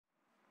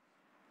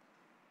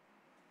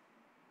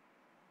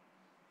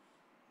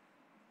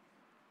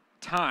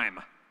Time.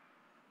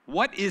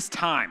 What is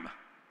time?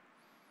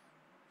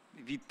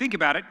 If you think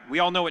about it, we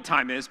all know what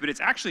time is, but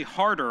it's actually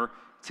harder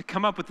to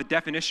come up with the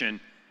definition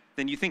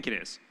than you think it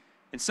is.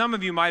 And some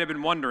of you might have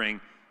been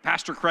wondering,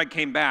 Pastor Craig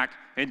came back,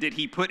 and did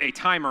he put a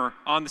timer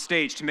on the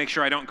stage to make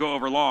sure I don't go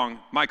over long,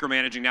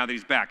 micromanaging now that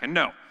he's back? And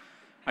no,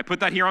 I put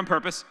that here on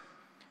purpose,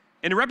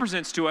 and it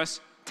represents to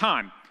us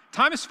time.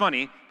 Time is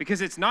funny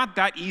because it's not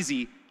that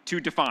easy to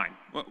define.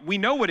 We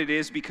know what it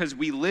is because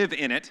we live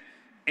in it,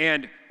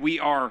 and we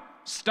are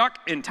stuck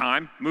in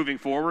time moving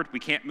forward. We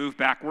can't move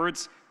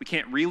backwards. We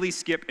can't really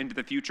skip into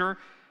the future.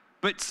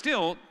 But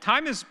still,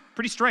 time is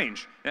pretty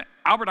strange.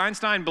 Albert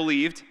Einstein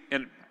believed,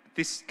 and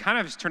this kind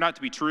of has turned out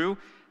to be true,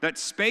 that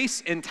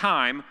space and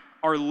time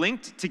are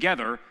linked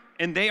together,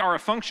 and they are a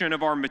function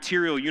of our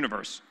material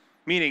universe.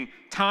 Meaning,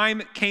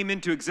 time came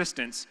into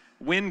existence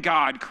when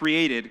God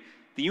created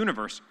the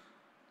universe.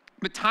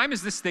 But time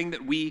is this thing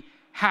that we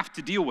have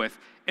to deal with.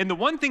 And the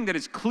one thing that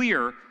is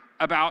clear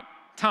about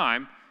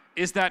time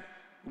is that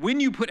when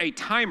you put a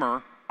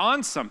timer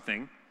on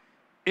something,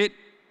 it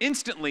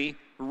instantly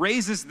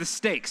raises the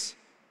stakes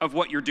of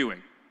what you're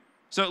doing.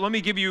 So let me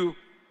give you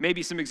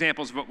maybe some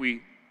examples of what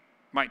we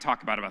might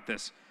talk about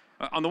this.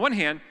 On the one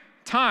hand,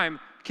 time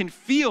can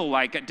feel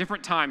like at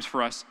different times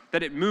for us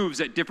that it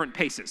moves at different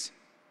paces,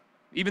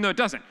 even though it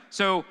doesn't.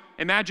 So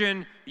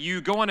imagine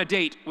you go on a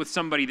date with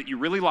somebody that you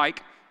really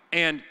like,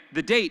 and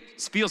the date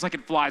feels like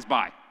it flies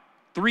by.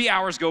 3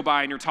 hours go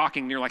by and you're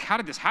talking and you're like, how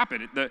did this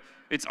happen?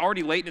 It's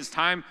already late and it's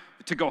time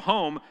to go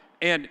home,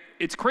 and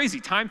it's crazy.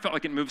 Time felt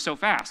like it moved so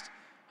fast.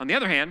 On the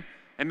other hand,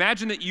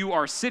 imagine that you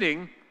are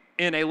sitting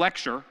in a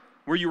lecture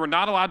where you are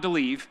not allowed to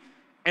leave,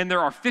 and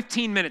there are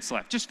 15 minutes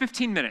left, just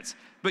 15 minutes,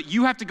 but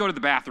you have to go to the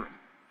bathroom.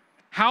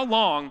 How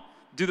long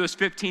do those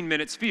 15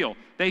 minutes feel?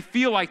 They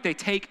feel like they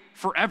take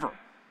forever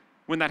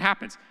when that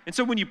happens. And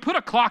so when you put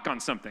a clock on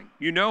something,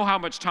 you know how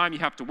much time you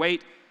have to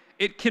wait.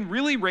 It can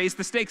really raise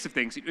the stakes of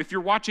things. If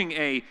you're watching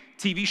a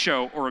TV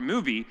show or a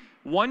movie,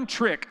 one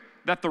trick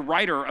that the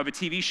writer of a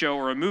TV show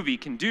or a movie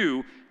can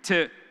do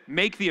to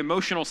make the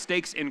emotional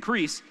stakes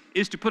increase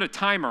is to put a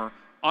timer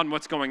on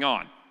what's going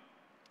on.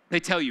 They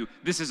tell you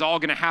this is all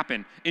going to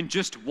happen in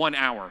just 1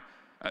 hour.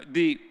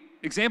 The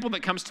example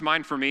that comes to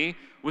mind for me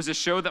was a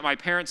show that my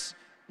parents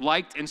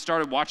liked and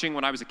started watching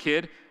when I was a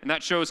kid, and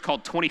that show is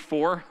called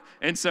 24.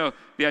 And so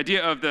the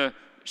idea of the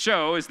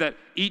show is that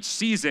each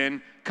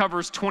season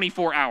covers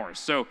 24 hours.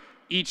 So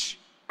each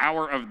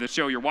hour of the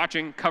show you're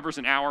watching covers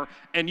an hour,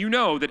 and you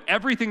know that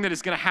everything that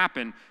is going to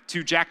happen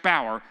to Jack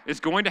Bauer is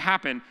going to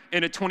happen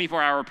in a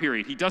 24-hour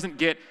period. He doesn't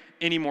get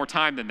any more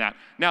time than that.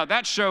 Now,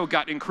 that show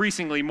got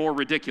increasingly more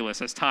ridiculous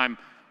as time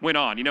went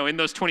on. You know, in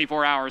those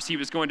 24 hours, he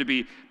was going to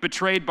be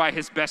betrayed by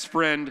his best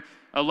friend.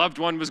 A loved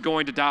one was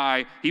going to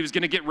die. He was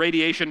going to get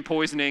radiation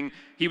poisoning.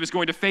 He was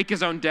going to fake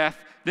his own death.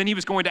 Then he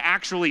was going to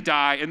actually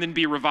die and then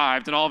be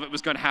revived, and all of it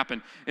was going to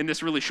happen in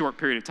this really short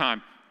period of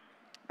time.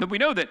 But we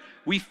know that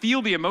we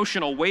feel the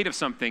emotional weight of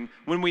something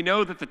when we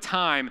know that the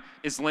time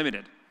is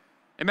limited.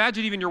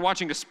 Imagine even you're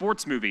watching a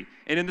sports movie,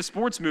 and in the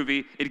sports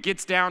movie, it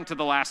gets down to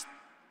the last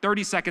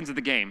 30 seconds of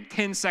the game,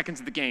 10 seconds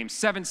of the game,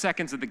 7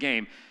 seconds of the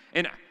game.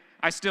 And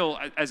I still,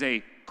 as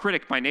a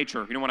critic by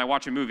nature, you know, when I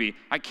watch a movie,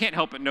 I can't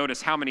help but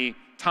notice how many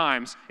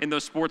times in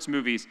those sports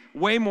movies,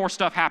 way more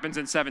stuff happens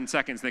in 7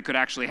 seconds than could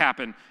actually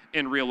happen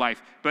in real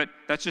life. But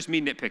that's just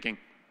me nitpicking.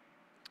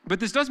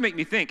 But this does make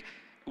me think,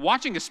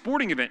 watching a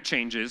sporting event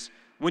changes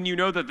when you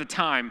know that the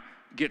time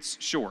gets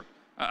short.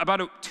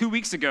 About 2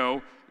 weeks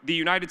ago, the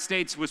United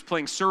States was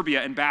playing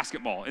Serbia in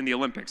basketball in the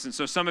Olympics. And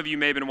so some of you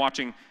may have been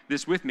watching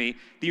this with me.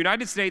 The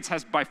United States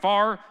has by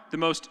far the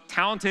most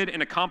talented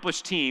and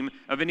accomplished team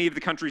of any of the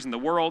countries in the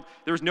world.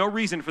 There's no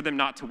reason for them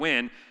not to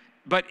win.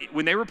 But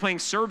when they were playing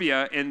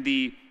Serbia in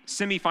the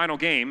semifinal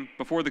game,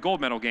 before the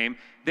gold medal game,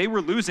 they were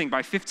losing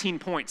by 15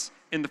 points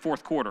in the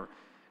fourth quarter.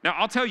 Now,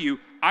 I'll tell you,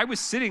 I was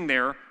sitting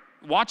there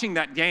watching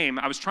that game.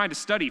 I was trying to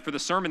study for the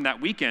sermon that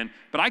weekend,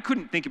 but I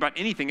couldn't think about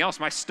anything else.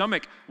 My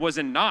stomach was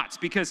in knots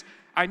because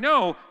I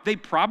know they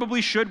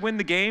probably should win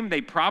the game.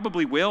 They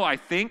probably will, I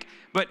think.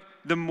 But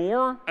the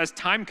more as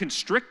time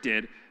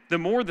constricted, the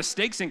more the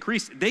stakes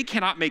increase. They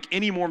cannot make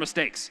any more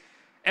mistakes.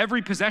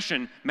 Every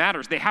possession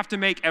matters. They have to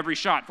make every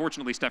shot.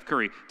 Fortunately, Steph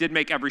Curry did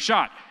make every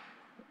shot.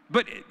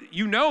 But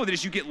you know that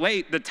as you get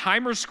late, the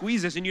timer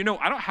squeezes, and you know,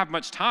 I don't have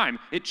much time.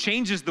 It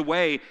changes the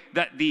way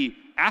that the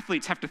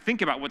athletes have to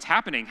think about what's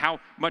happening, how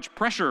much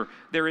pressure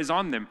there is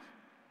on them.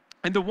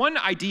 And the one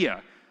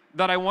idea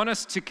that I want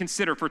us to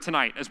consider for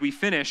tonight as we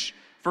finish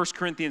 1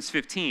 Corinthians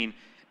 15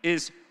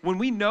 is when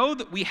we know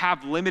that we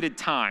have limited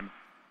time,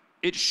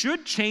 it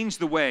should change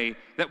the way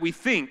that we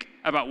think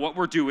about what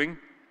we're doing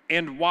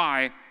and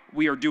why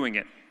we are doing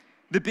it.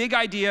 The big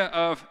idea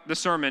of the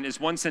sermon is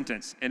one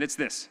sentence, and it's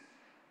this: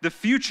 the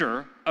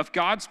future of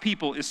God's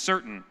people is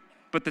certain,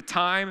 but the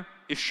time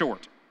is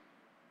short.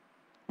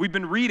 We've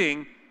been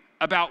reading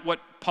about what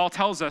Paul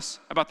tells us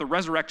about the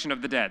resurrection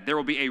of the dead. There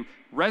will be a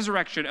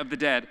resurrection of the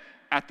dead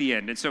at the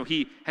end. And so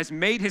he has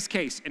made his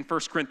case in 1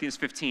 Corinthians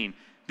 15.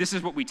 This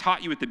is what we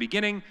taught you at the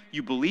beginning.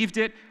 You believed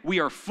it.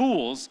 We are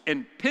fools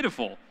and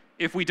pitiful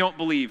if we don't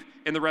believe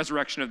in the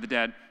resurrection of the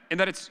dead and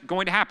that it's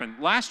going to happen.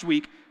 Last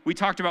week, we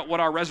talked about what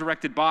our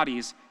resurrected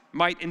bodies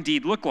might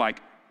indeed look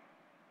like.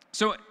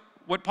 So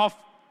what Paul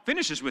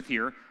finishes with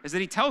here is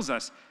that he tells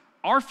us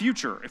our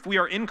future, if we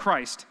are in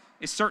Christ,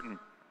 is certain.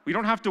 We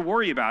don't have to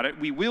worry about it.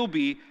 We will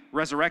be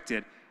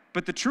resurrected.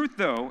 But the truth,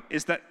 though,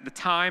 is that the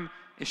time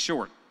is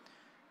short.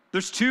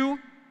 There's two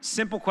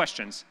simple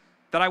questions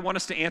that I want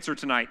us to answer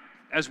tonight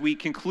as we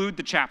conclude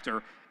the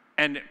chapter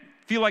and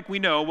feel like we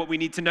know what we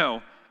need to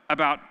know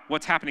about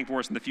what's happening for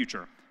us in the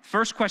future.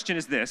 First question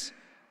is this: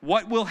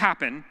 what will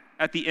happen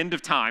at the end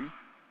of time?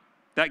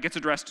 That gets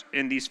addressed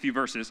in these few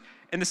verses.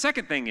 And the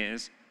second thing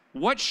is,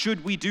 what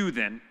should we do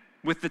then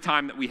with the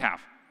time that we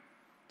have?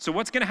 So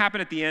what's going to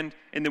happen at the end,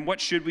 and then what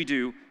should we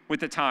do with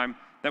the time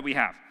that we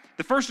have?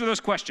 The first of those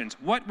questions,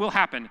 what will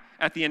happen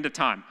at the end of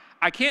time?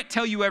 I can't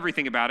tell you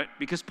everything about it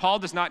because Paul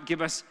does not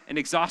give us an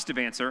exhaustive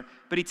answer,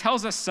 but he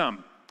tells us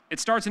some. It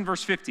starts in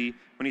verse 50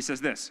 when he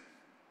says this: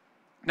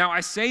 "Now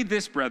I say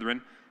this,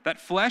 brethren, that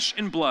flesh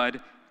and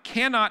blood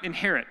cannot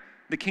inherit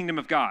the kingdom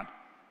of God,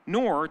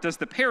 nor does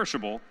the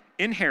perishable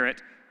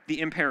inherit the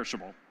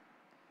imperishable."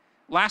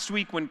 Last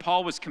week, when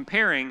Paul was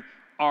comparing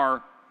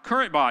our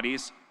current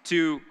bodies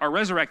to our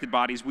resurrected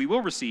bodies we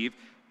will receive,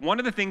 one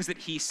of the things that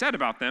he said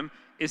about them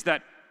is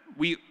that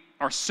we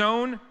are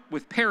sown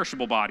with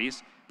perishable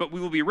bodies, but we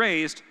will be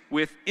raised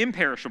with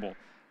imperishable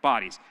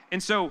bodies.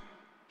 And so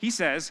he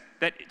says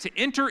that to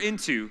enter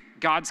into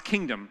God's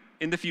kingdom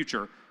in the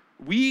future,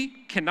 we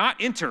cannot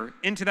enter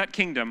into that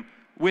kingdom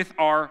with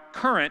our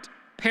current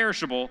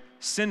perishable,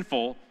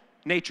 sinful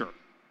nature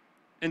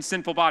and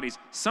sinful bodies.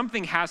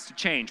 Something has to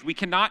change. We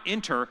cannot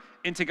enter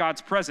into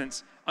God's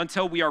presence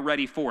until we are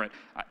ready for it.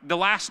 The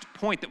last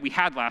point that we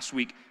had last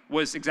week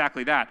was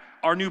exactly that.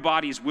 Our new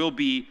bodies will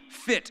be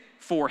fit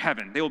for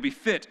heaven. They will be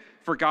fit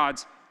for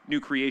God's new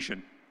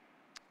creation.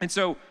 And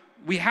so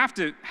we have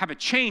to have a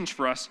change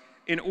for us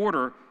in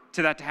order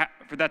for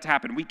that to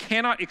happen. We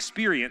cannot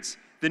experience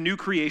the new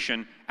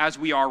creation as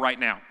we are right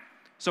now.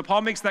 So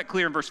Paul makes that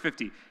clear in verse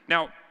 50.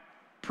 Now,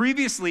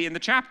 previously in the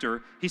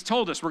chapter, he's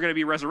told us we're going to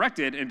be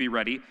resurrected and be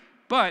ready,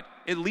 but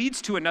it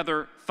leads to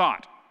another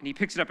thought, and he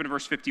picks it up in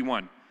verse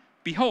 51.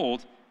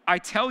 "Behold, I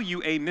tell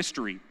you a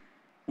mystery.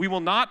 We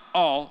will not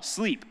all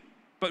sleep,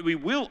 but we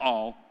will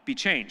all be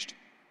changed.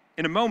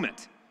 In a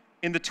moment,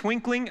 in the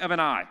twinkling of an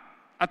eye,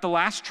 at the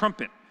last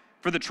trumpet,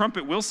 for the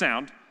trumpet will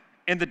sound,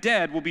 and the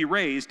dead will be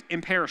raised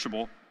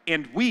imperishable,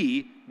 and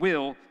we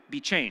will be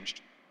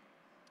changed."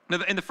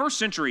 Now, in the first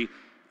century,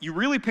 you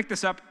really pick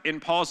this up in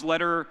Paul's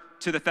letter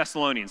to the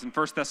Thessalonians, in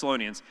 1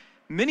 Thessalonians.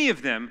 Many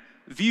of them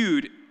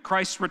viewed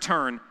Christ's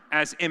return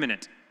as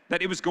imminent,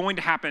 that it was going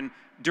to happen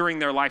during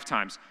their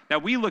lifetimes. Now,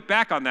 we look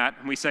back on that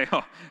and we say,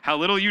 oh, how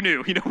little you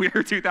knew. You know,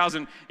 we're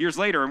 2,000 years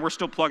later and we're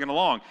still plugging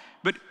along.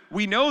 But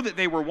we know that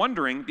they were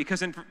wondering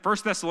because in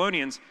 1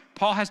 Thessalonians,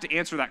 Paul has to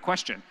answer that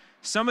question.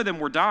 Some of them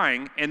were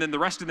dying, and then the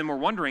rest of them were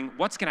wondering,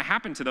 what's going to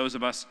happen to those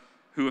of us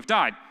who have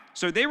died?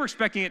 So they were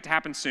expecting it to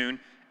happen soon,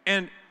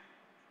 and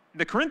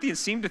the Corinthians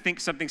seem to think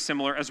something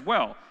similar as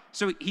well.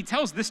 So he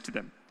tells this to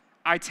them: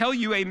 "I tell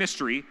you a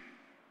mystery,"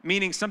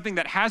 meaning something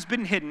that has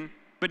been hidden,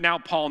 but now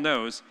Paul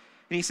knows.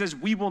 And he says,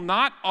 "We will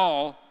not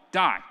all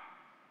die.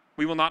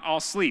 We will not all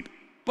sleep,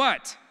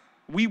 but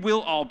we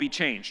will all be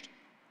changed."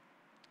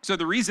 So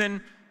the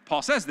reason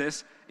Paul says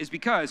this is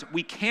because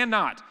we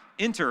cannot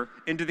enter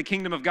into the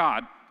kingdom of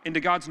God, into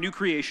God's new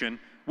creation,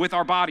 with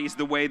our bodies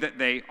the way that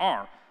they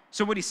are.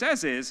 So what he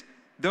says is,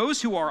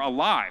 those who are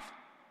alive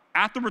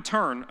at the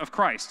return of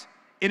Christ,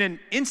 in an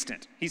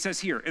instant, he says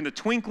here, in the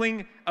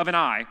twinkling of an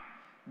eye,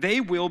 they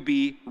will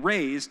be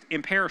raised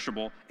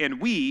imperishable, and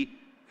we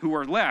who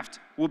are left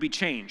will be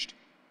changed.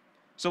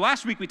 So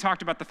last week we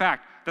talked about the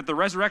fact that the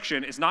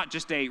resurrection is not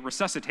just a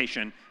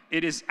resuscitation,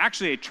 it is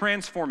actually a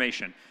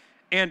transformation.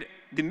 And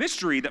the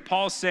mystery that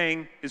Paul is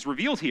saying is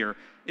revealed here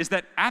is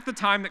that at the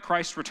time that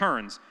Christ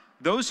returns,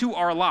 those who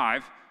are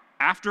alive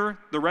after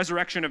the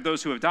resurrection of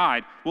those who have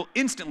died will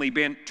instantly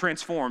be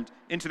transformed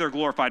into their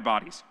glorified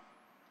bodies.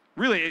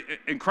 Really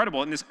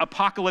incredible. In this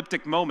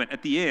apocalyptic moment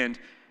at the end,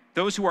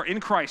 those who are in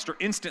Christ are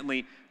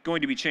instantly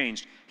going to be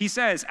changed. He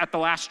says at the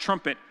last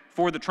trumpet,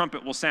 for the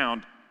trumpet will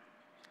sound.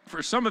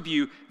 For some of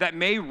you, that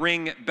may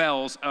ring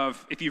bells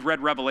of, if you've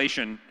read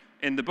Revelation,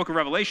 in the book of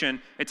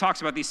Revelation, it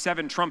talks about these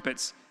 7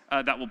 trumpets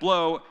that will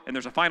blow, and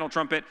there's a final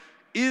trumpet.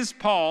 Is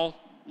Paul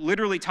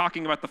literally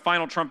talking about the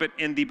final trumpet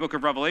in the book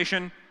of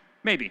Revelation?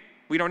 Maybe.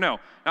 We don't know.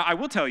 Now, I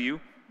will tell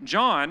you,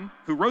 John,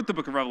 who wrote the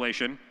book of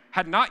Revelation,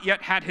 had not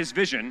yet had his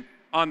vision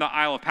on the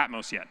Isle of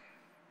Patmos yet.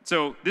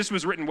 So this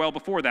was written well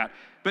before that.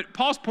 But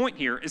Paul's point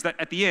here is that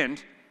at the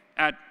end,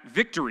 at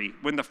victory,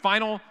 when the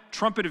final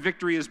trumpet of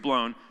victory is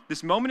blown,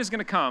 this moment is going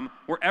to come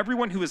where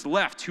everyone who is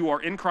left, who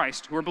are in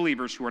Christ, who are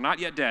believers, who are not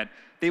yet dead,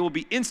 they will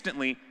be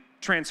instantly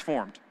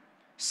transformed.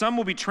 Some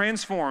will be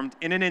transformed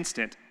in an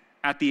instant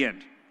at the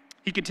end.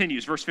 He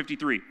continues, verse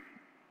 53.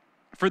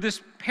 "For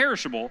this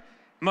perishable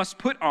must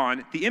put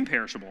on the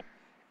imperishable,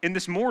 and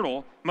this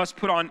mortal must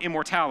put on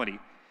immortality.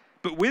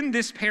 But when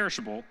this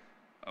perishable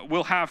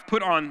will have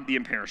put on the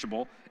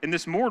imperishable, and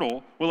this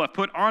mortal will have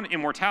put on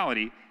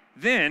immortality,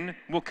 then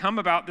will come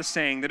about the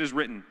saying that is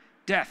written,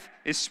 death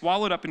is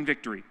swallowed up in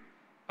victory.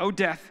 O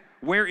death,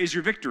 where is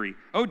your victory?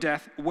 O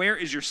death, where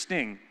is your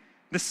sting?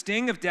 The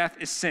sting of death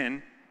is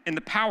sin, and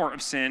the power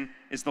of sin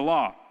is the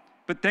law.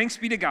 But thanks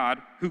be to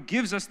God who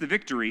gives us the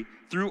victory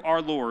through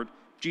our Lord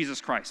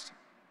Jesus Christ.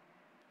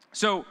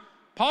 So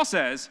Paul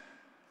says,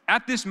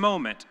 at this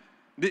moment,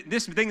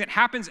 this thing that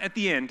happens at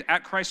the end,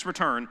 at Christ's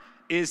return,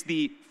 is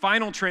the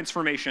final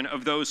transformation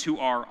of those who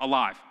are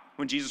alive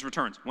when Jesus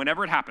returns,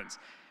 whenever it happens.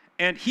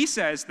 And he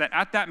says that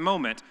at that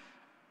moment,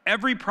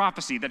 every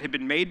prophecy that had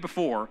been made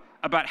before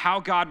about how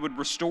God would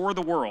restore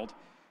the world,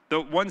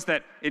 the ones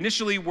that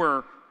initially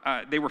were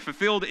they were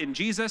fulfilled in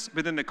Jesus,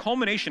 but then the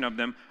culmination of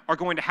them are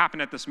going to happen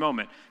at this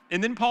moment.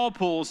 And then Paul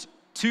pulls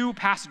two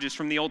passages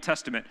from the Old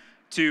Testament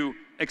to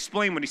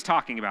explain what he's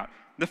talking about.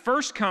 The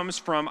first comes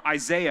from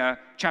Isaiah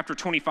chapter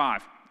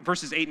 25,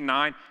 verses 8 and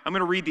 9. I'm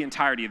going to read the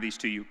entirety of these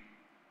to you.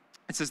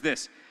 It says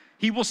this,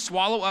 he will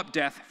swallow up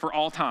death for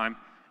all time,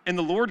 and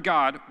the Lord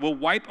God will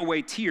wipe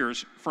away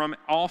tears from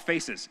all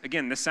faces.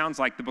 Again, this sounds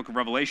like the book of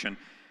Revelation.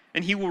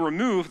 And he will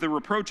remove the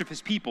reproach of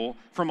his people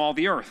from all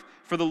the earth.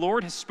 For the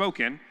Lord has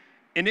spoken,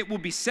 and it will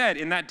be said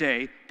in that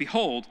day,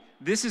 behold,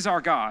 this is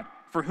our God,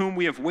 for whom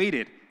we have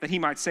waited, that he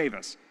might save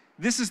us.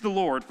 This is the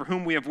Lord, for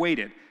whom we have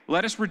waited.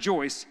 Let us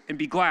rejoice and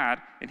be glad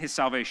in his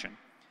salvation.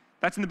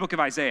 That's in the book of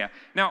Isaiah.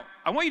 Now,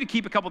 I want you to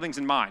keep a couple things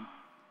in mind.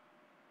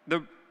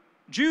 The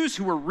Jews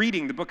who were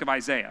reading the book of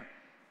Isaiah,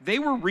 they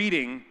were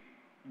reading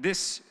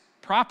this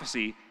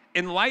prophecy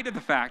in light of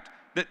the fact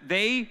that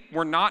they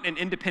were not an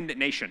independent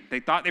nation. They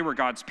thought they were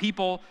God's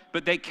people,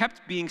 but they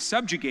kept being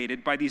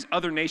subjugated by these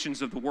other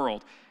nations of the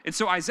world. And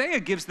so Isaiah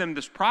gives them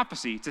this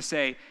prophecy to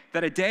say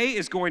that a day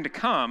is going to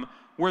come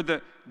where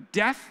the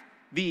death,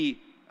 the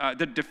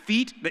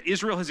defeat that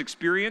Israel has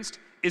experienced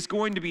is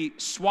going to be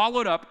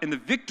swallowed up in the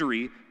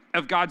victory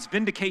of God's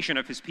vindication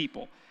of his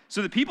people.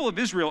 So the people of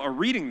Israel are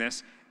reading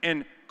this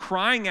and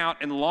crying out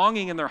and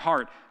longing in their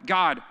heart,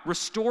 God,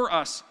 restore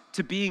us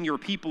to being your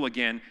people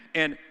again,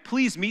 and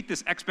please meet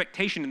this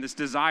expectation and this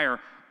desire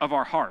of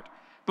our heart.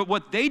 But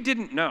what they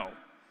didn't know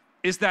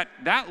is that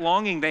that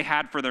longing they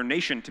had for their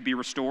nation to be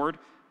restored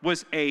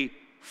was a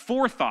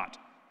forethought.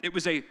 It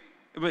was a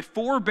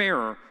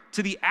forebearer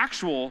to the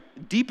actual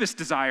deepest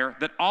desire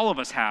that all of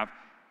us have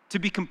to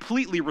be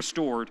completely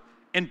restored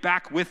and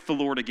back with the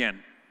Lord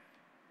again.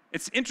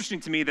 It's interesting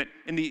to me that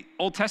in the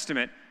Old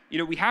Testament,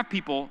 we have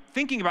people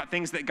thinking about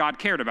things that God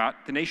cared about,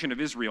 the nation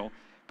of Israel,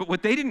 but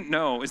what they didn't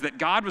know is that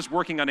God was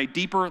working on a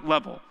deeper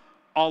level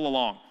all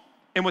along.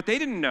 And what they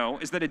didn't know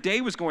is that a day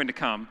was going to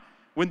come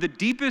when the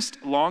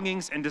deepest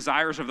longings and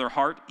desires of their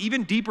heart,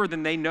 even deeper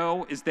than they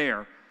know is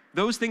there,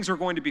 those things are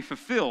going to be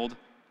fulfilled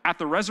at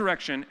the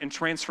resurrection and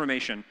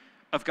transformation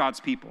of God's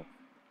people.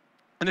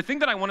 And the thing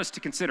that I want us to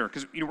consider,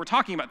 because we're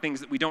talking about things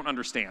that we don't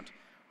understand.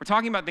 We're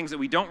talking about things that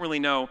we don't really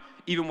know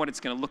even what it's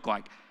going to look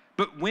like.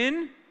 But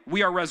when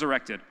we are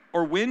resurrected,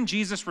 or when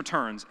Jesus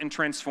returns and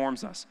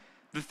transforms us,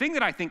 the thing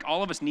that I think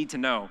all of us need to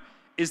know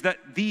is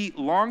that the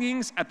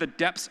longings at the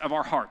depths of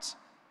our hearts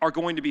are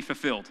going to be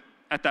fulfilled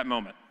at that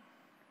moment.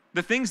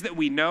 The things that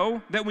we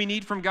know that we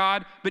need from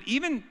God, but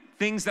even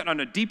things that on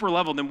a deeper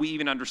level than we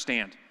even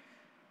understand.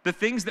 The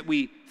things that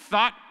we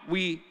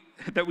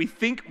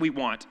think we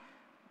want,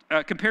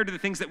 compared to the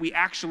things that we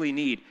actually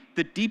need.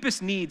 The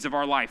deepest needs of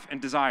our life and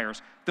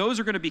desires, those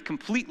are going to be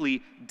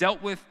completely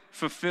dealt with,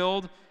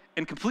 fulfilled,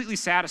 and completely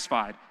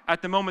satisfied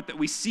at the moment that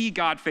we see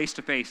God face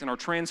to face and are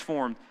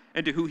transformed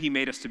into who he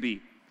made us to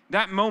be.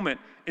 That moment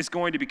is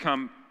going to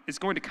come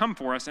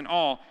for us, and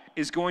all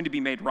is going to be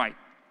made right.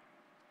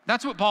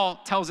 That's what Paul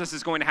tells us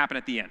is going to happen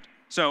at the end.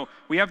 So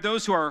we have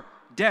those who are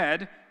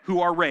dead, who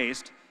are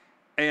raised,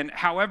 and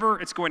however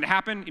it's going to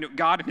happen,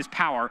 God in his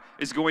power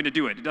is going to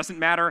do it. It doesn't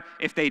matter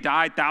if they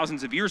died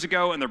thousands of years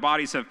ago and their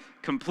bodies have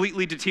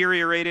completely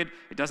deteriorated.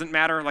 It doesn't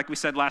matter, like we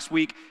said last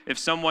week, if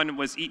someone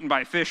was eaten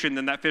by a fish and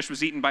then that fish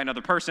was eaten by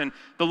another person.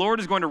 The Lord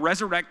is going to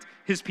resurrect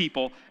his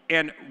people,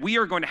 and we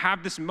are going to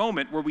have this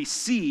moment where we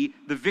see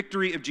the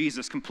victory of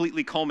Jesus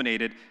completely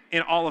culminated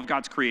in all of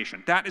God's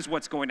creation. That is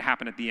what's going to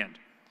happen at the end.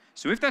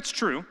 So if that's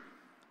true,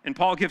 and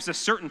Paul gives us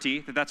certainty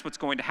that that's what's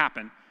going to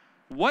happen,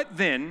 what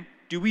then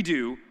do we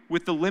do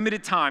with the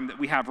limited time that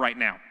we have right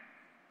now?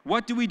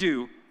 What do we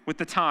do with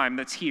the time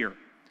that's here?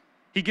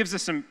 He gives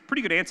us some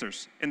pretty good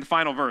answers in the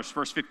final verse,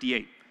 verse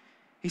 58.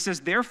 He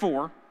says,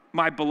 therefore,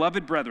 my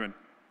beloved brethren,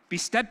 be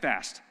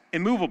steadfast,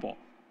 immovable,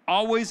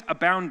 always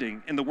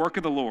abounding in the work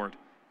of the Lord,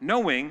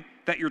 knowing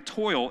that your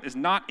toil is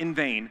not in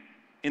vain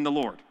in the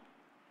Lord.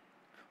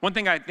 One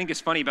thing I think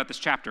is funny about this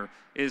chapter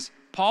is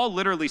Paul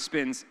literally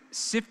spends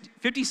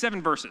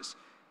 57 verses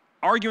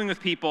arguing with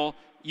people,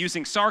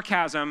 using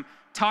sarcasm,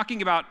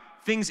 talking about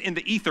things in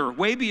the ether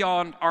way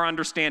beyond our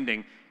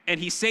understanding, and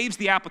he saves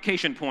the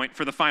application point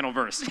for the final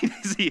verse.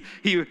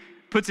 he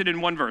puts it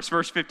in one verse,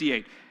 verse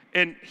 58.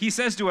 And he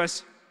says to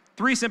us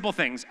three simple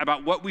things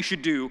about what we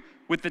should do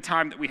with the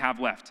time that we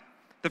have left.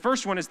 The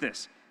first one is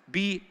this: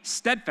 be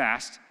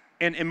steadfast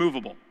and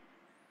immovable.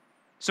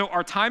 So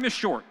our time is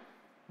short.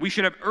 We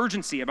should have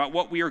urgency about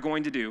what we are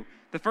going to do.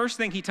 The first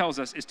thing he tells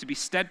us is to be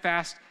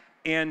steadfast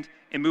and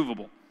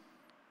immovable.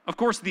 Of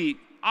course, the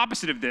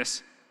opposite of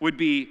this would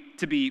be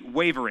to be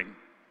wavering,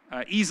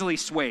 easily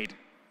swayed.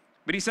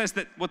 But he says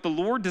that what the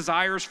Lord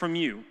desires from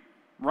you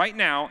right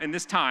now in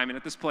this time and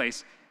at this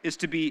place is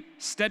to be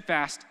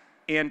steadfast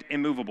and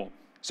immovable.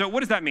 So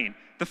what does that mean?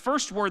 The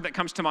first word that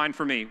comes to mind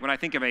for me when I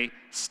think of a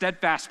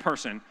steadfast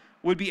person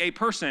would be a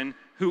person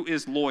who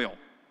is loyal.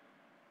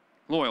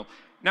 Loyal.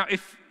 Now,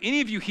 if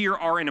any of you here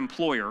are an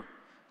employer,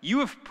 you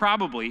have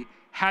probably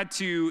had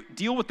to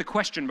deal with the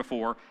question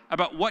before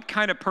about what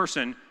kind of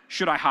person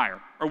should I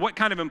hire, or what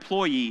kind of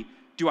employee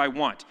do I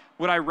want?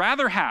 Would I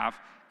rather have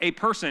a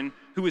person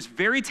who is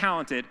very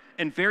talented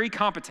and very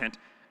competent,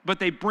 but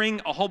they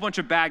bring a whole bunch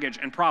of baggage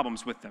and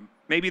problems with them?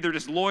 Maybe they're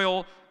just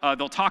loyal,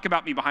 they'll talk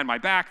about me behind my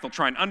back, they'll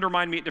try and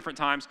undermine me at different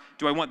times.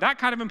 Do I want that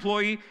kind of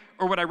employee,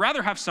 or would I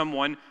rather have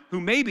someone who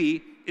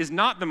maybe is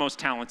not the most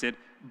talented,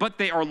 but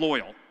they are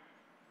loyal?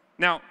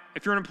 Now,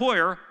 if you're an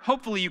employer,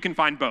 hopefully you can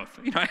find both.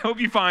 I hope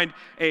you find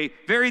a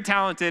very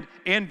talented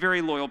and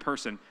very loyal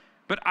person.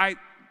 But I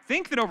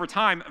think that over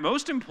time,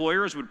 most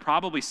employers would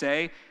probably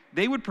say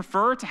they would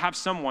prefer to have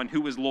someone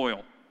who is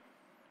loyal.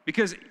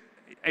 Because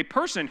a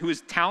person who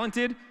is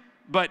talented,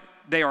 but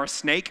they are a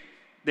snake,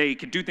 they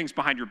could do things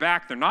behind your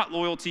back, they're not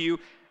loyal to you,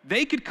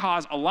 they could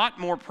cause a lot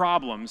more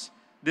problems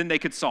than they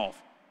could solve.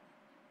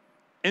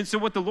 And so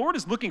what the Lord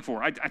is looking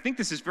for, I think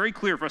this is very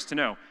clear for us to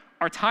know.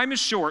 Our time is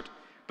short,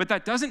 but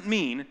that doesn't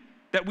mean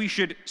that we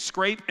should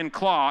scrape and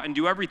claw and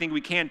do everything we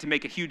can to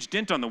make a huge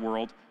dent on the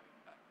world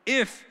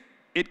if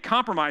it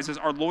compromises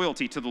our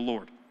loyalty to the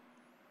Lord.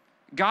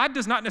 God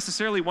does not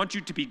necessarily want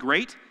you to be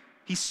great.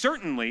 He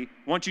certainly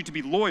wants you to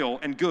be loyal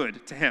and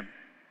good to him.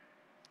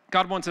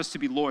 God wants us to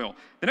be loyal.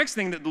 The next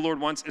thing that the Lord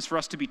wants is for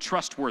us to be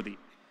trustworthy.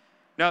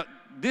 Now,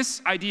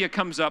 this idea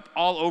comes up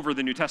all over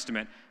the New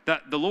Testament,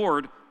 that the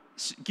Lord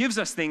gives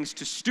us things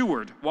to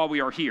steward while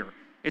we are here.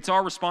 It's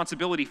our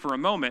responsibility for a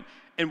moment,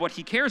 and what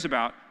he cares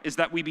about is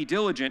that we be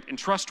diligent and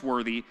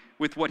trustworthy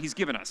with what he's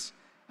given us.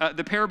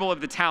 The parable of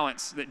the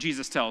talents that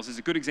Jesus tells is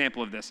a good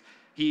example of this.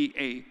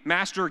 A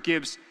master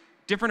gives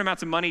different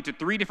amounts of money to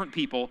 3 different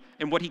people,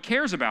 and what he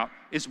cares about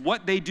is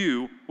what they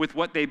do with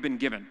what they've been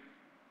given.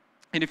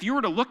 And if you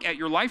were to look at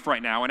your life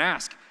right now and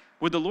ask,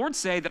 would the Lord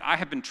say that I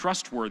have been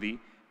trustworthy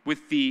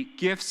with the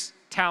gifts,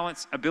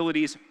 talents,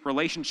 abilities,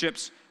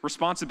 relationships,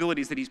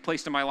 responsibilities that he's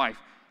placed in my life?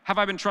 Have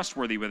I been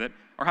trustworthy with it,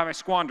 or have I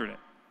squandered it?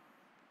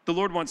 The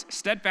Lord wants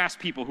steadfast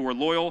people who are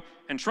loyal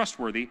and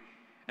trustworthy.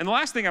 And the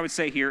last thing I would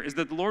say here is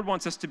that the Lord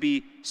wants us to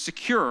be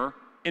secure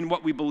in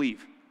what we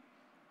believe.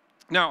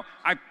 Now,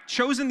 I've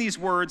chosen these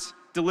words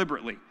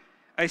deliberately.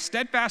 A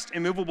steadfast,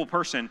 immovable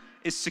person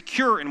is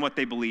secure in what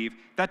they believe.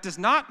 That does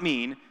not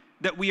mean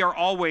that we are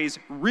always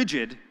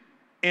rigid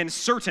and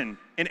certain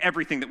in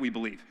everything that we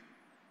believe.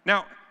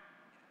 Now,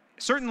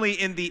 certainly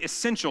in the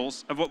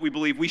essentials of what we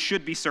believe, we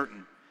should be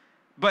certain.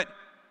 But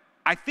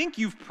I think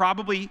you've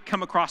probably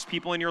come across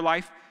people in your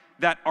life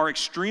that are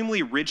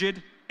extremely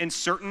rigid and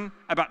certain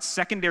about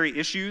secondary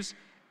issues,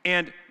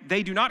 and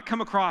they do not come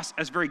across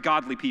as very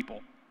godly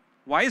people.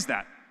 Why is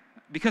that?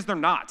 Because they're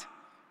not.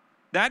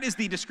 That is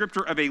the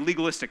descriptor of a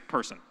legalistic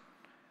person.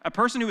 A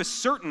person who is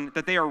certain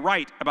that they are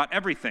right about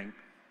everything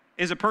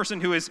is a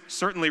person who is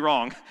certainly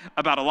wrong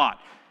about a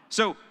lot.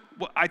 So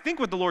I think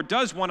what the Lord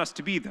does want us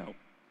to be, though,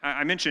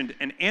 I mentioned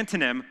an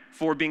antonym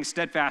for being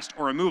steadfast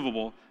or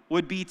immovable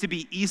would be to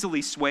be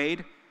easily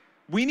swayed.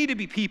 We need to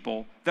be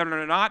people that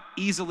are not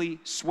easily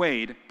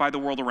swayed by the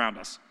world around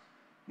us.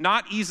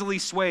 Not easily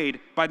swayed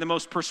by the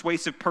most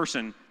persuasive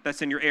person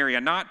that's in your area.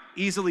 Not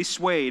easily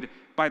swayed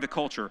by the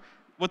culture.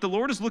 What the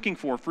Lord is looking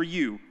for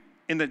you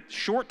in the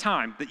short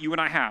time that you and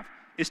I have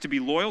is to be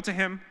loyal to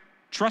him,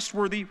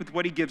 trustworthy with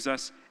what he gives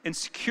us, and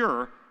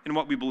secure in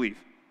what we believe,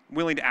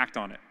 willing to act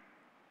on it.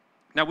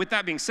 Now, with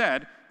that being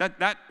said,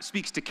 that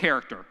speaks to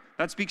character.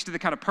 That speaks to the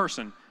kind of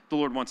person the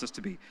Lord wants us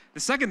to be.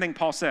 The second thing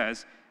Paul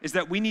says is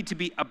that we need to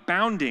be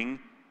abounding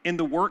in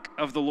the work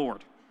of the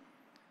Lord.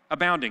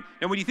 Abounding.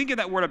 Now, when you think of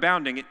that word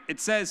abounding, it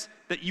says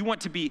that you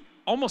want to be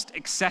almost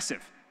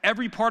excessive.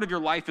 Every part of your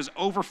life is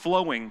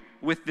overflowing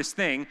with this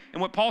thing.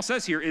 And what Paul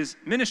says here is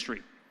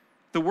ministry,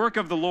 the work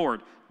of the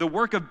Lord, the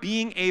work of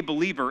being a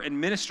believer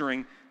and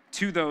ministering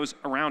to those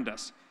around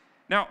us.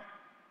 Now,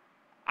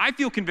 I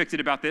feel convicted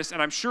about this,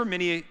 and I'm sure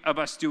many of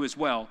us do as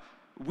well.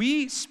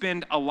 We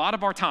spend a lot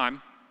of our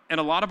time and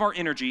a lot of our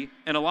energy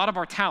and a lot of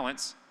our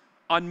talents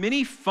on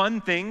many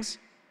fun things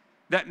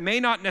that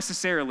may not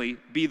necessarily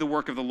be the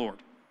work of the Lord.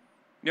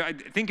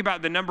 Think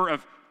about the number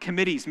of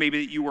committees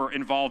maybe that you were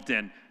involved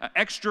in,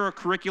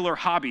 extracurricular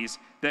hobbies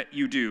that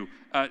you do,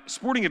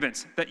 sporting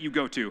events that you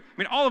go to. I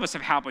mean, all of us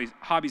have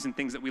hobbies and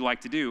things that we like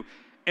to do,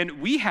 and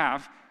we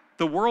have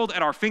the world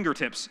at our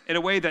fingertips in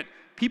a way that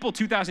people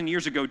 2,000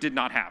 years ago did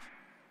not have.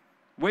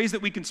 Ways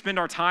that we can spend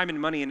our time and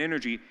money and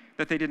energy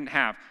that they didn't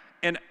have.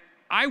 And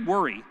I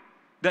worry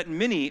that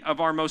many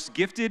of our most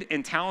gifted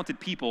and talented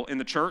people in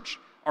the church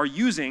are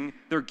using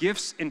their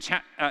gifts and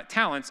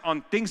talents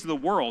on things of the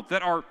world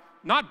that are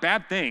not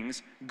bad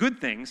things, good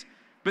things,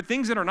 but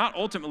things that are not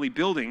ultimately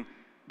building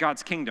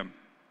God's kingdom.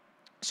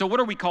 So what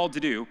are we called to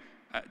do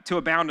to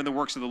abound in the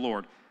works of the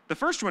Lord? The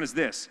first one is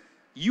this.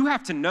 You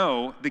have to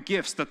know the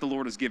gifts that the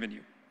Lord has given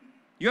you.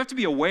 You have to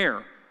be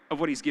aware of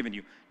what he's given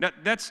you. Now,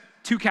 that's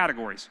two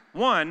categories.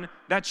 One,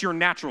 that's your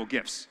natural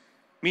gifts,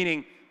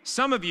 meaning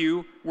some of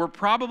you were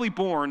probably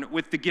born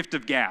with the gift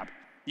of gab.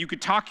 You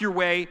could talk your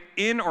way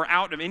in or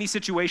out of any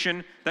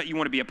situation that you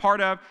want to be a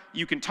part of.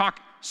 You can talk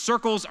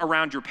circles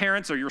around your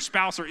parents or your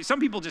spouse, or some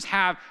people just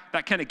have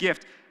that kind of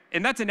gift,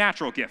 and that's a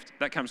natural gift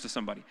that comes to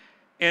somebody.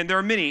 And there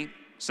are many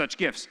such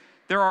gifts.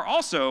 There are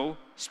also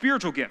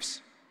spiritual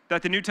gifts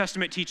that the New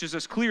Testament teaches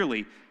us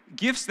clearly,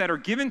 gifts that are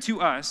given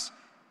to us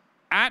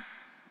at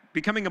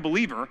becoming a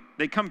believer.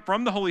 They come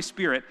from the Holy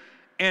Spirit,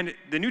 and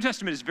the New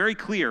Testament is very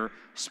clear.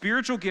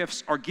 Spiritual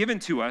gifts are given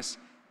to us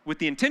with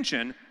the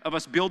intention of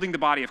us building the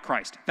body of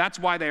Christ. That's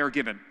why they are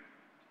given.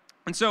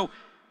 And so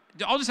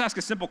I'll just ask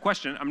a simple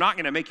question. I'm not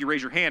going to make you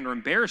raise your hand or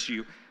embarrass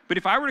you, but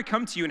if I were to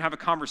come to you and have a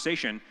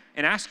conversation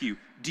and ask you,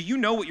 do you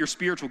know what your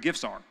spiritual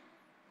gifts are?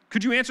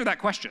 Could you answer that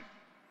question?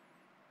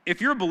 If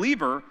you're a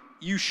believer,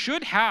 you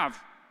should have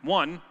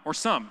one or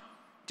some.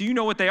 Do you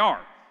know what they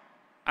are?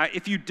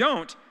 If you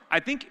don't, I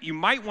think you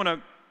might want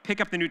to pick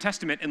up the New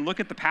Testament and look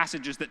at the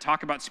passages that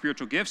talk about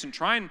spiritual gifts and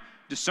try and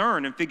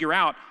discern and figure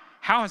out,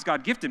 how has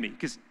God gifted me?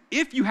 Because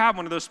if you have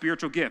one of those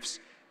spiritual gifts,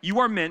 you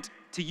are meant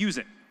to use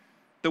it.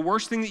 The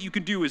worst thing that you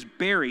can do is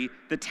bury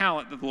the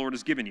talent that the Lord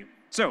has given you.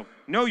 So,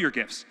 know your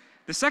gifts.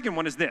 The second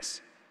one is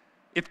this.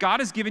 If God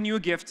has given you a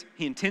gift,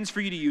 he intends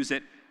for you to use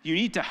it, you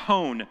need to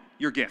hone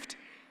your gift.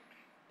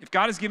 If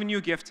God has given you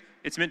a gift,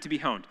 it's meant to be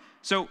honed.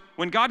 So,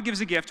 when God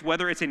gives a gift,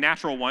 whether it's a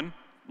natural one,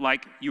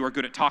 like you are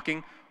good at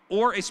talking,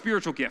 or a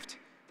spiritual gift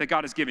that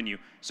God has given you.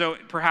 So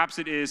perhaps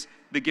it is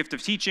the gift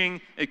of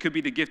teaching, it could be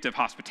the gift of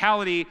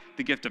hospitality,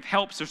 the gift of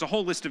helps. There's a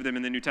whole list of them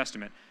in the New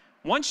Testament.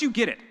 Once you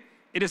get it,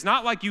 it is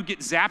not like you get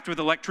zapped with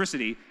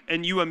electricity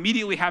and you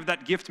immediately have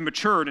that gift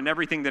matured and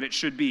everything that it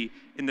should be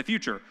in the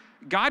future.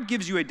 God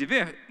gives you a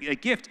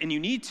gift and you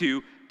need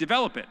to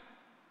develop it.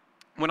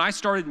 When I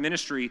started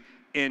ministry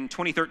in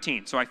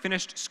 2013, so I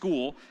finished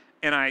school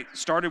and I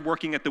started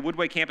working at the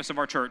Woodway campus of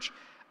our church,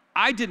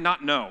 I did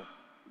not know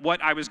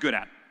what I was good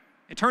at.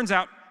 It turns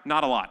out,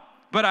 not a lot.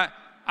 But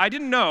I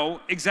didn't know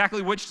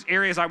exactly which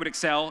areas I would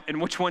excel and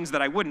which ones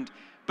that I wouldn't.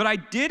 But I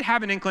did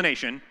have an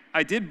inclination.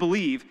 I did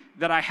believe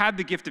that I had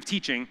the gift of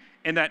teaching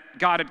and that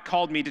God had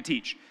called me to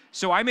teach.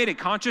 So I made a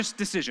conscious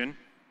decision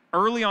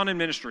early on in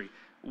ministry.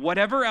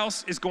 Whatever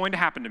else is going to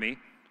happen to me,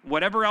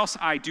 whatever else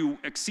I do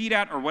exceed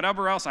at or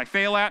whatever else I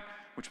fail at,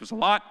 which was a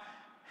lot,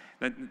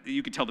 that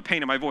you could tell the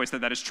pain in my voice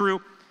that is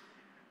true.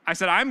 I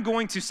said, I'm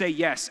going to say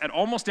yes at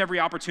almost every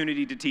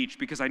opportunity to teach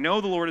because I know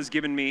the Lord has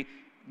given me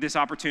this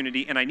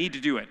opportunity and I need to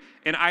do it.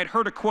 And I had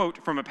heard a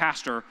quote from a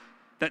pastor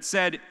that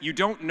said, you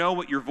don't know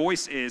what your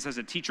voice is as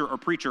a teacher or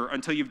preacher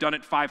until you've done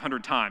it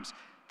 500 times.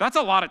 That's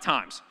a lot of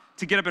times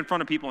to get up in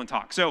front of people and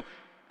talk. So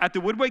at the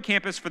Woodway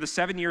campus for the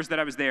 7 years that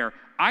I was there,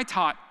 I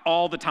taught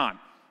all the time.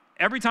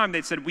 Every time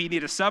they said, we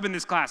need a sub in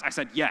this class, I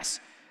said yes.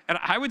 And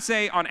I would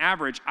say on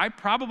average, I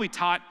probably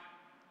taught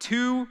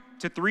 2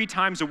 to 3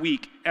 times a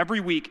week,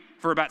 every week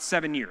for about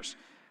 7 years.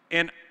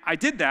 And I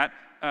did that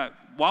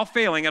while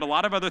failing at a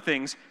lot of other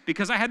things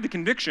because I had the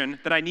conviction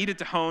that I needed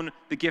to hone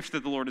the gift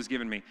that the Lord has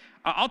given me.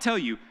 I'll tell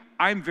you,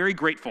 I'm very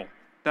grateful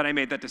that I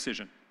made that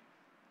decision.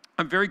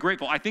 I'm very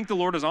grateful. I think the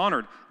Lord has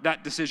honored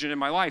that decision in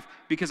my life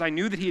because I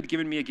knew that he had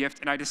given me a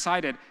gift and I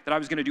decided that I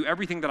was going to do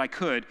everything that I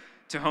could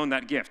to hone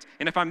that gift.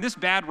 And if I'm this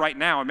bad right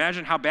now,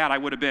 imagine how bad I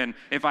would have been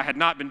if I had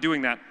not been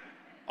doing that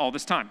all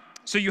this time.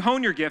 So you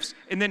hone your gifts,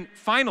 and then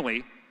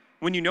finally,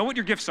 when you know what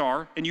your gifts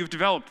are and you've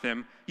developed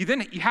them, you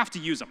have to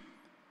use them.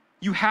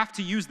 You have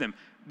to use them.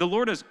 The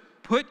Lord has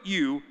put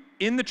you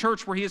in the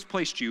church where he has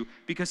placed you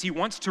because he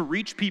wants to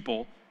reach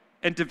people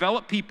and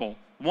develop people,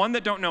 one,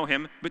 that don't know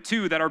him, but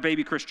two, that are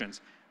baby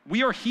Christians.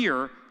 We are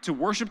here to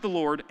worship the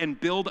Lord and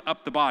build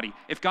up the body.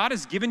 If God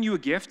has given you a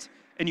gift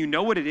and you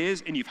know what it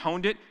is and you've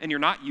honed it and you're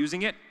not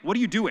using it, what are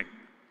you doing?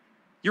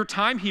 Your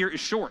time here is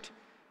short.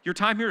 Your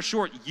time here is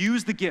short.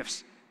 Use the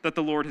gifts that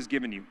the Lord has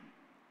given you.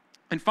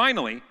 And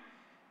finally,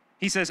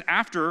 he says,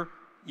 after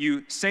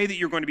you say that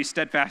you're going to be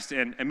steadfast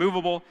and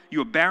immovable,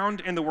 you abound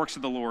in the works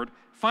of the Lord.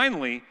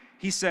 Finally,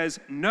 he says,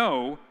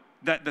 know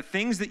that the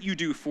things that you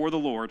do for the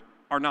Lord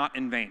are not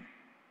in vain.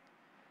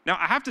 Now,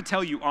 I have to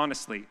tell you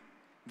honestly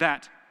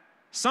that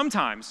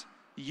sometimes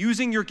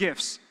using your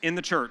gifts in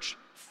the church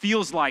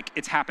feels like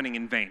it's happening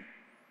in vain.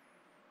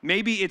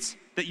 Maybe it's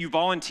that you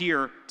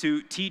volunteer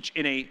to teach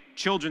in a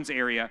children's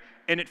area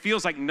and it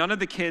feels like none of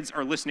the kids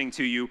are listening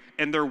to you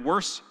and they're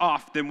worse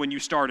off than when you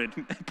started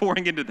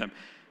pouring into them.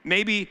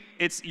 Maybe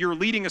it's you're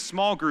leading a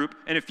small group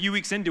and a few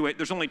weeks into it,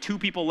 there's only 2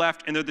 people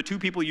left and they're the 2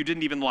 people you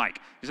didn't even like.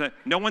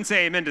 No one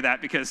say amen to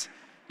that because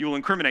you will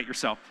incriminate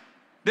yourself.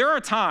 There are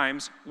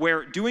times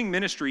where doing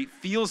ministry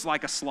feels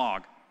like a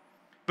slog.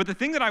 But the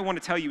thing that I want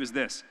to tell you is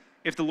this.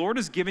 If the Lord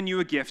has given you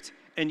a gift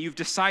and you've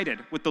decided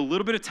with the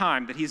little bit of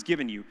time that he's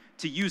given you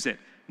to use it,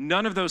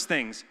 none of those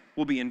things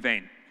will be in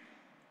vain.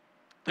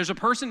 There's a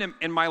person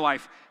in my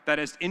life that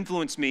has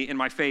influenced me in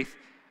my faith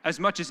as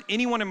much as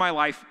anyone in my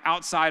life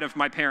outside of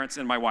my parents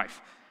and my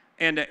wife.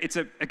 And it's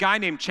a guy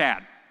named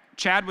Chad.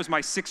 Chad was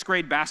my 6th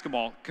grade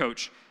basketball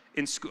coach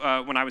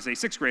when I was a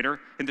 6th grader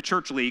in the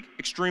church league,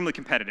 extremely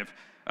competitive,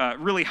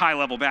 really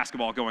high-level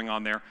basketball going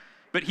on there.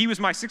 But he was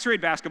my 6th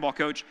grade basketball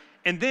coach.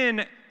 And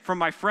then from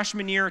my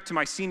freshman year to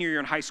my senior year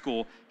in high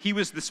school, he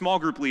was the small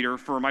group leader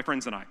for my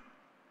friends and I.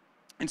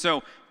 And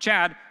so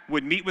Chad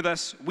would meet with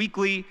us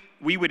weekly.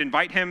 We would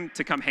invite him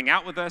to come hang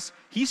out with us.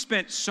 He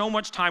spent so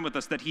much time with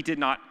us that he did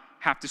not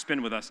have to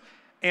spend with us.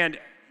 And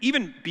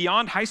even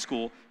beyond high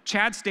school,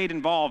 Chad stayed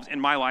involved in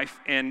my life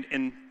and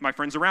in my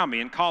friends around me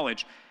in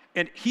college.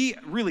 And he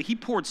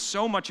poured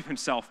so much of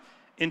himself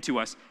into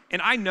us.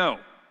 And I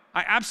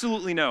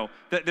absolutely know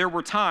that there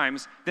were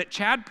times that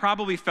Chad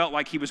probably felt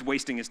like he was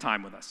wasting his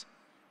time with us.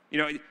 You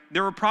know,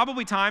 there were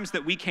probably times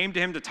that we came to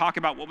him to talk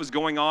about what was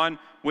going on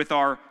with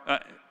our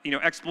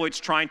exploits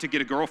trying to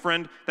get a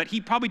girlfriend, that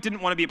he probably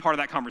didn't want to be a part of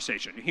that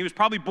conversation. He was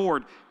probably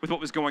bored with what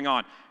was going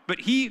on. But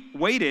he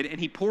waited and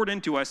he poured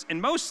into us,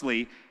 and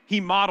mostly he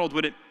modeled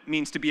what it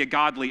means to be a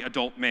godly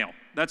adult male.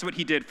 That's what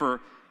he did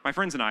for my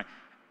friends and I.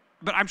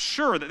 But I'm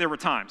sure that there were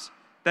times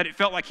that it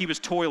felt like he was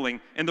toiling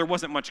and there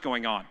wasn't much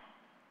going on.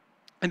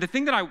 And the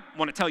thing that I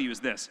want to tell you is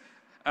this.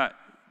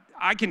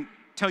 I can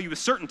tell you with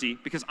certainty,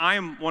 because I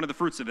am one of the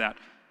fruits of that,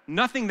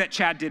 nothing that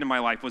Chad did in my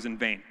life was in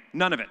vain.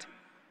 None of it.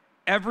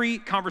 Every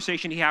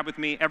conversation he had with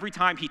me, every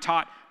time he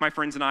taught my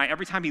friends and I,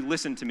 every time he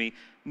listened to me,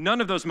 none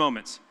of those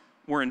moments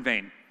were in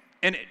vain.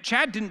 And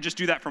Chad didn't just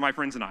do that for my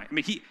friends and I. I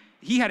mean,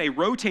 he had a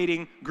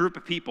rotating group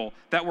of people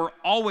that were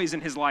always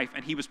in his life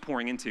and he was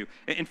pouring into.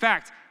 In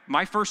fact,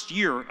 my first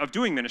year of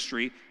doing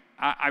ministry,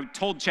 I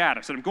told Chad,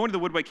 I said, I'm going to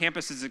the Woodway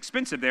campus. It's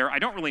expensive there. I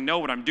don't really know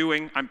what I'm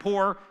doing. I'm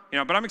poor,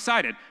 but I'm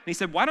excited. And he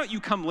said, why don't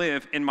you come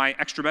live in my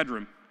extra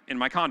bedroom in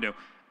my condo?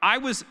 I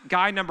was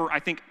guy number, I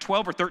think,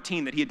 12 or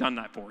 13 that he had done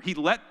that for. He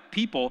let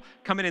people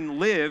come in and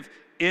live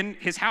in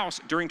his house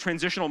during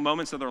transitional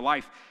moments of their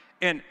life.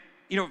 And,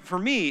 for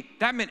me,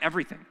 that meant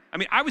everything. I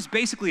mean, I was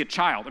basically a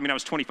child. I mean, I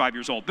was 25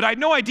 years old, but I had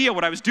no idea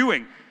what I was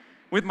doing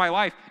with my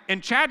life.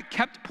 And Chad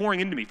kept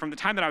pouring into me from the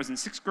time that I was in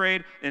 6th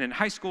grade and in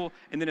high school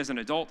and then as an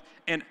adult.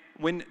 And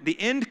when the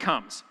end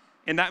comes,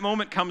 and that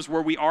moment comes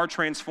where we are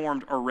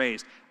transformed or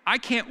raised, I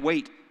can't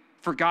wait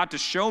for God to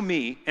show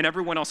me and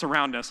everyone else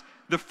around us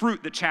the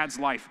fruit that Chad's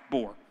life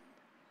bore.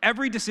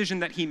 Every decision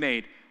that he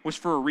made was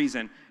for a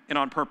reason and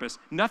on purpose.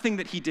 Nothing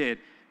that he did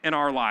in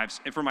our lives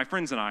and for my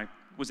friends and I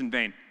was in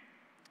vain.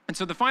 And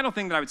so the final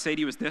thing that I would say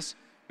to you is this,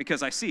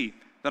 because I see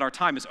that our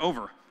time is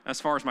over as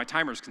far as my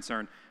timer is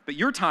concerned, but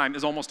your time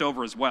is almost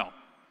over as well.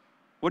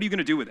 What are you going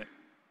to do with it?